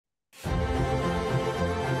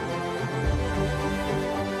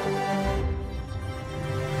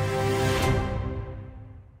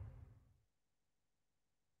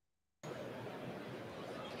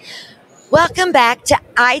Welcome back to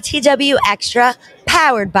ITW Xtra,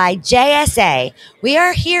 powered by JSA. We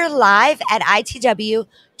are here live at ITW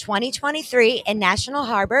 2023 in National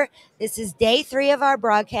Harbor. This is day 3 of our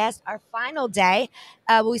broadcast, our final day.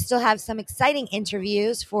 We still have some exciting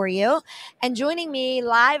interviews for you. And joining me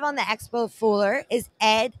live on the expo floor is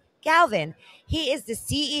Ed Galvin. He is the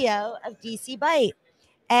CEO of DC Byte.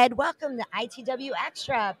 Ed, welcome to ITW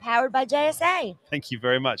Xtra, powered by JSA. Thank you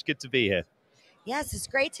very much. Good to be here. Yes, it's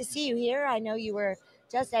great to see you here. I know you were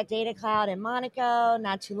just at Data Cloud in Monaco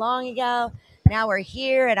not too long ago. Now we're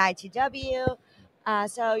here at ITW.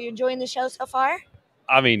 So you're enjoying the show so far?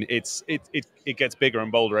 I mean, it gets bigger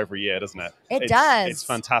and bolder every year, doesn't it? It does. It's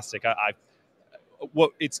fantastic.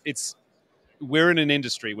 We're in an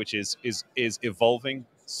industry which is evolving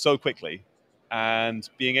so quickly, and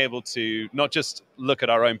being able to not just look at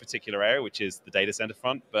our own particular area, which is the data center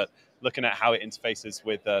front, but looking at how it interfaces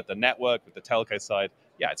with the network, with the telco side.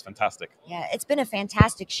 Yeah, it's fantastic. Yeah, it's been a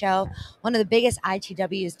fantastic show. One of the biggest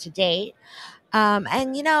ITWs to date.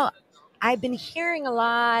 And, you know, I've been hearing a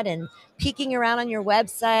lot and peeking around on your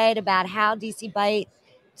website about how DC Byte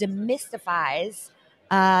demystifies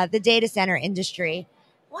the data center industry.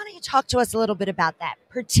 Why don't you talk to us a little bit about that?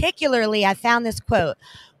 Particularly, I found this quote: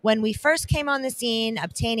 when we first came on the scene,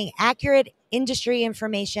 obtaining accurate industry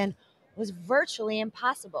information was virtually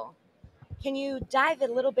impossible. Can you dive a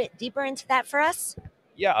little bit deeper into that for us?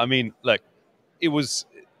 Yeah, I mean, look, the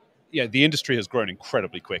industry has grown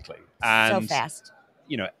incredibly quickly. And, so fast.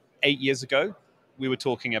 8 years ago, we were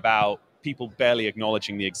talking about people barely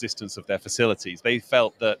acknowledging the existence of their facilities. They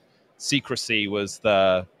felt that secrecy was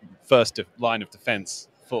the first line of defense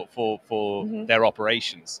for their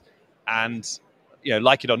operations. And,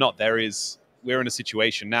 like it or not, we're in a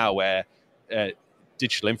situation now where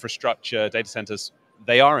digital infrastructure, data centers,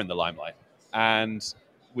 they are in the limelight. And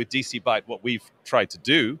with DC Byte, what we've tried to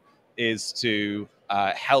do is to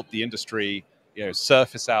help the industry,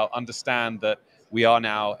 surface out, understand that we are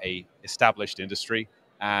now a established industry,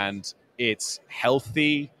 and it's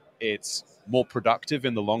healthy, it's more productive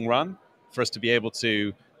in the long run for us to be able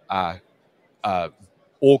to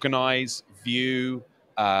organize, view,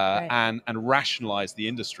 Right. and rationalize the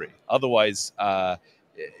industry. Otherwise,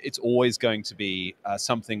 it's always going to be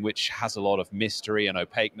something which has a lot of mystery and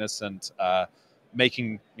opaqueness, and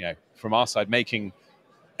from our side, making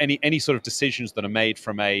any sort of decisions that are made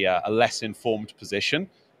from a less informed position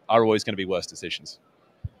are always going to be worse decisions.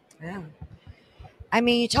 Yeah. I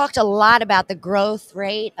mean, you talked a lot about the growth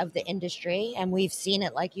rate of the industry, and we've seen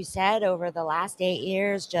it, like you said, over the last 8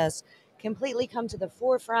 years, just completely come to the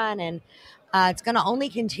forefront, and it's going to only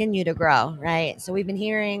continue to grow, right? So we've been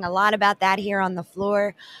hearing a lot about that here on the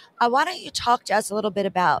floor. Why don't you talk to us a little bit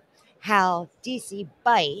about how DC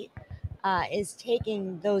Byte is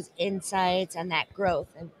taking those insights and that growth,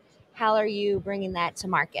 and how are you bringing that to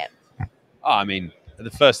market? I mean,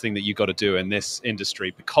 the first thing that you've got to do in this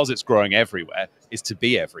industry, because it's growing everywhere, is to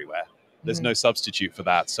be everywhere. There's no substitute for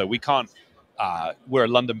that. So we can't, we're a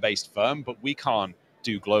London-based firm, but we can't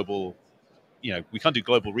do global,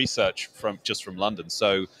 research from London.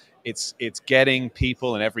 So it's getting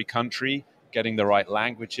people in every country, getting the right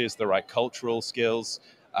languages, the right cultural skills,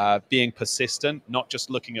 being persistent, not just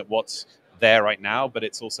looking at what's there right now, but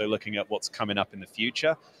it's also looking at what's coming up in the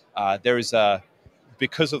future.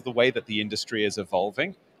 Because of the way that the industry is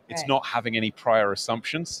evolving, it's not having any prior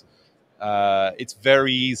assumptions. It's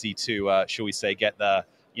very easy to, shall we say, get the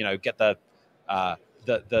data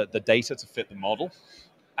to fit the model,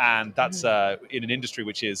 and that's in an industry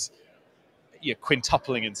which is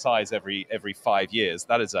quintupling in size every 5 years.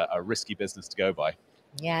 That is a risky business to go by.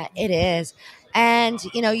 Yeah, it is. And,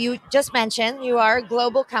 you just mentioned you are a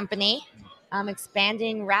global company,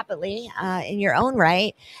 expanding rapidly in your own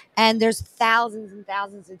right. And there's thousands and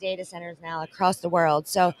thousands of data centers now across the world.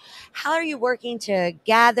 So how are you working to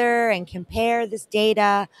gather and compare this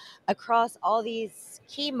data across all these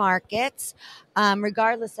key markets,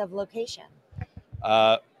 regardless of location?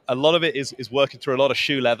 A lot of it is working through a lot of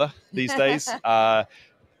shoe leather these days.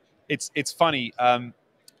 It's funny.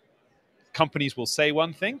 Companies will say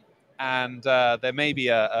one thing, and there may be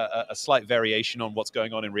a slight variation on what's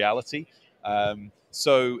going on in reality.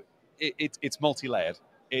 So it's multi-layered.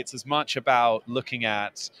 It's as much about looking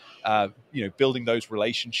at building those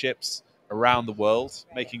relationships around the world,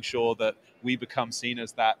 making sure that we become seen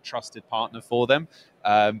as that trusted partner for them.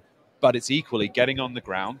 But it's equally getting on the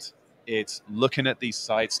ground. It's looking at these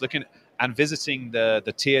sites, and visiting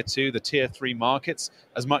the tier 2, the tier 3 markets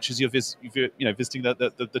as much as you're visiting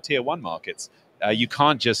the tier 1 markets. You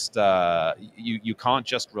can't just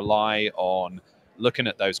rely on looking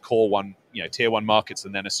at those core one, tier one markets,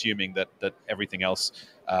 and then assuming that everything else,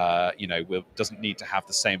 doesn't need to have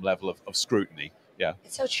the same level of scrutiny. Yeah,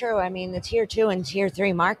 It's so true. I mean, the tier 2 and tier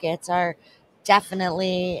 3 markets are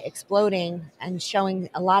definitely exploding and showing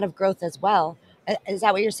a lot of growth as well. Is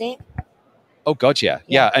that what you're seeing? Oh God, yeah,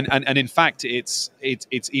 Yeah. and in fact, it's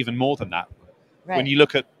even more than that. When Right. you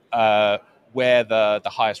look at where the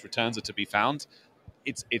highest returns are to be found,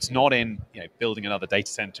 it's not in building another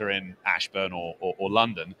data center in Ashburn or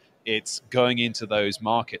London. It's going into those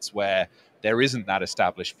markets where there isn't that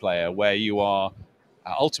established player, where you are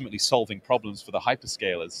ultimately solving problems for the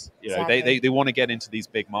hyperscalers. Exactly. They want to get into these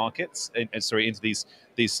big markets, into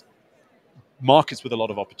these markets with a lot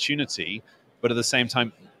of opportunity, but at the same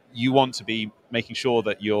time, you want to be making sure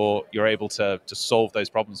that you're able to solve those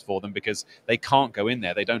problems for them, because they can't go in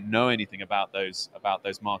there. They don't know anything about those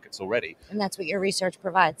markets already. And that's what your research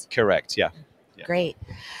provides. Correct. Yeah. Great.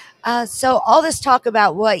 So all this talk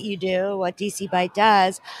about what you do, what DC Byte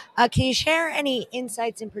does, can you share any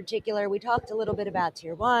insights in particular? We talked a little bit about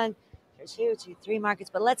tier 1, tier 2, tier 3 markets,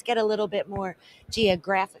 but let's get a little bit more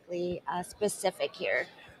geographically specific here,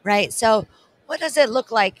 right? So what does it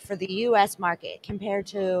look like for the U.S. market compared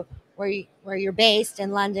to where you're based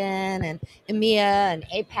in London and EMEA and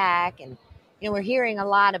APAC? And we're hearing a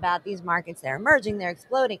lot about these markets. They're emerging, they're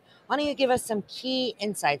exploding. Why don't you give us some key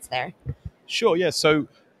insights there? Sure. Yeah. So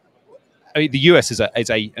the US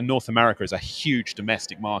and North America is a huge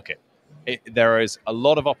domestic market. There is a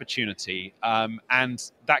lot of opportunity,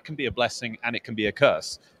 and that can be a blessing and it can be a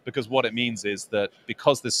curse, because what it means is that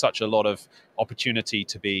because there's such a lot of opportunity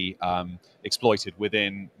to be exploited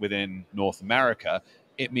within North America,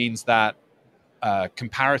 it means that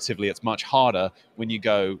comparatively it's much harder when you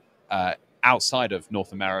go outside of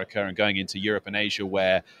North America and going into Europe and Asia,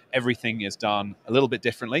 where everything is done a little bit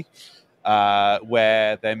differently.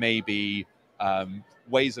 Where there may be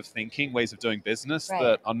ways of thinking, ways of doing business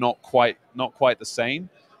that are not quite the same.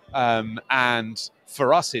 And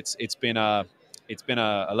for us, it's been a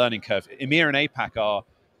learning curve. EMEA and APAC are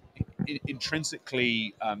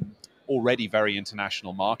intrinsically already very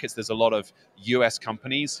international markets. There's a lot of US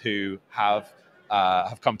companies who have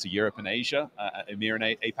come to Europe and Asia, EMEA and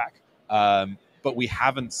APAC, but we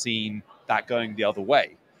haven't seen that going the other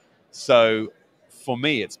way. So for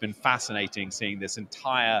me, it's been fascinating seeing this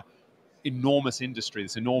entire enormous industry,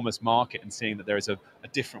 this enormous market, and seeing that there is a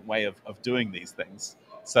different way of doing these things.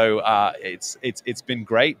 So it's been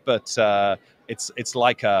great, but it's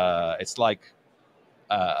like a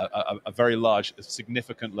very large,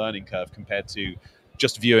 significant learning curve compared to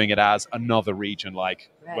just viewing it as another region,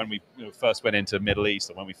 like when we first went into Middle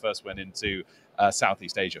East, or when we first went into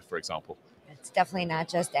Southeast Asia, for example. It's definitely not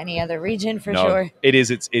just any other region, for sure. It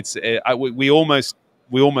is. We almost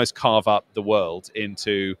carve up the world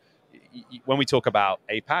into. When we talk about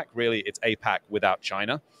APAC, really, it's APAC without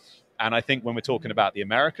China, and I think when we're talking about the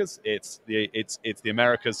Americas, it's the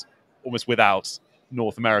Americas almost without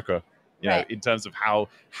North America. In terms of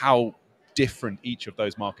how different each of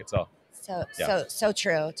those markets are. So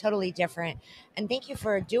true. Totally different. And thank you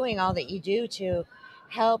for doing all that you do to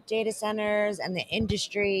help data centers and the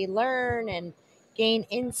industry learn and gain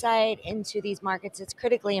insight into these markets. It's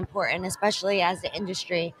critically important, especially as the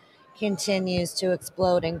industry continues to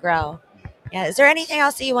explode and grow. Yeah. Is there anything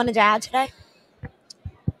else that you wanted to add today?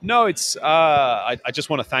 No, it's. I just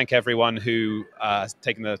want to thank everyone who has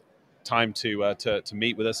taken the time to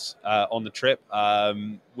meet with us on the trip.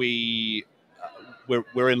 We're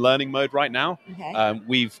in learning mode right now. Okay.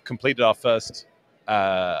 We've completed our first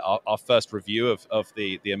review of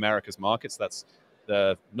the Americas markets. That's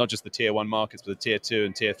not just the tier 1 markets, but the tier 2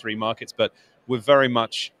 and tier 3 markets. But we're very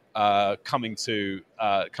much coming to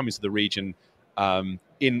the region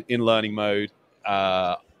in learning mode.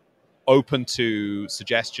 Open to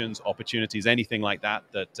suggestions, opportunities, anything like that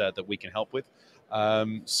we can help with.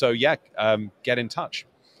 Get in touch.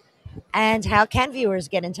 And how can viewers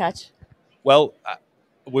get in touch? Well,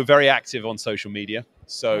 we're very active on social media,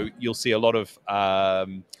 so you'll see a lot of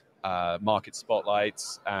market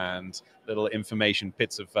spotlights and little information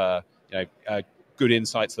bits of good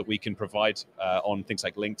insights that we can provide on things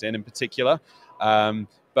like LinkedIn in particular.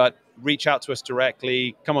 But reach out to us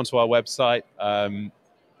directly. Come onto our website.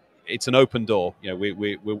 It's an open door.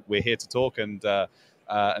 We're here to talk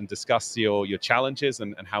and discuss your challenges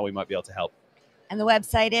and how we might be able to help. And the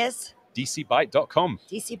website is DCByte.com.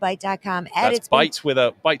 DCByte.com. That's Byte with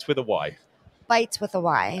a Y. Bytes with a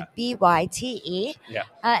Y. BYTE. Yeah.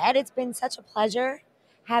 Ed, it's been such a pleasure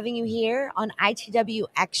having you here on ITW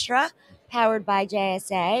Xtra, powered by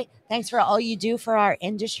JSA. Thanks for all you do for our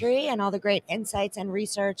industry and all the great insights and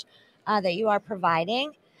research that you are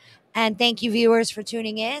providing. And thank you, viewers, for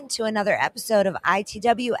tuning in to another episode of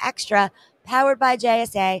ITW Extra, powered by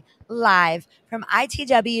JSA, live from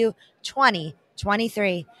ITW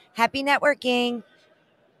 2023. Happy networking.